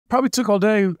probably took all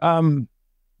day.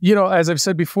 You know, as I've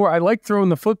said before, I like throwing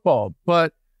the football,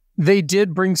 but they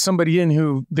did bring somebody in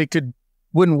who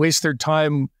wouldn't waste their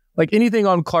time. Like anything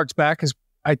on Clark's back is,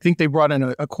 I think they brought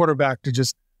in a quarterback to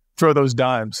just throw those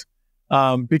dimes.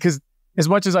 Because as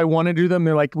much as I want to do them,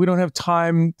 they're like, we don't have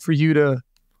time for you to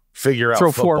figure out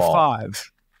throw football. 4 or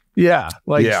 5. Yeah.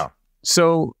 Like,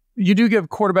 so you do give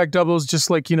quarterback doubles, just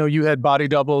like, you know, you had body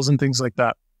doubles and things like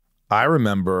that. I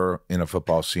remember in a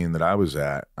football scene that I was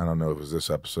at, I don't know if it was this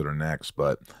episode or next,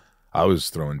 but I was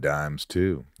throwing dimes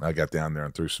too. I got down there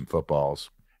and threw some footballs.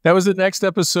 That was the next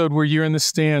episode where you're in the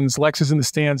stands, Lex is in the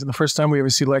stands, and the first time we ever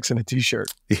see Lex in a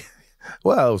t-shirt.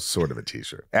 Well, it was sort of a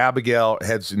t-shirt. Abigail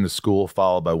heads into school,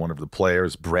 followed by one of the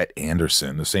players, Brett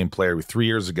Anderson, the same player who 3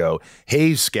 years ago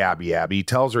hazed Scabby Abby. He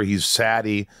tells her he's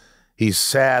sad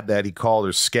that he called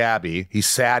her Scabby. He's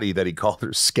saddy that he called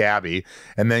her Scabby,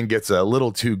 and then gets a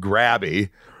little too grabby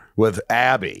with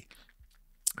Abby,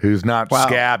 who's not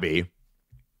Scabby.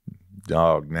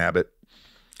 Dog nabbit.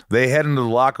 They head into the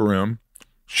locker room,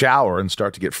 shower, and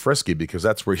start to get frisky because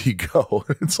that's where you go.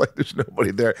 It's like there's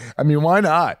nobody there. I mean, why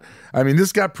not? I mean,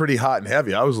 this got pretty hot and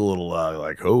heavy. I was a little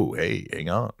like, oh, hey, hang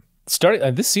on.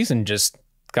 This season just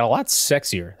got a lot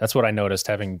sexier. That's what I noticed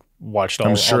having watched all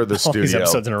these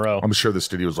episodes in a row. I'm sure the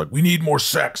studio was like, we need more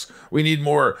sex. We need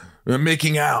more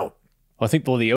making out. Well, I think the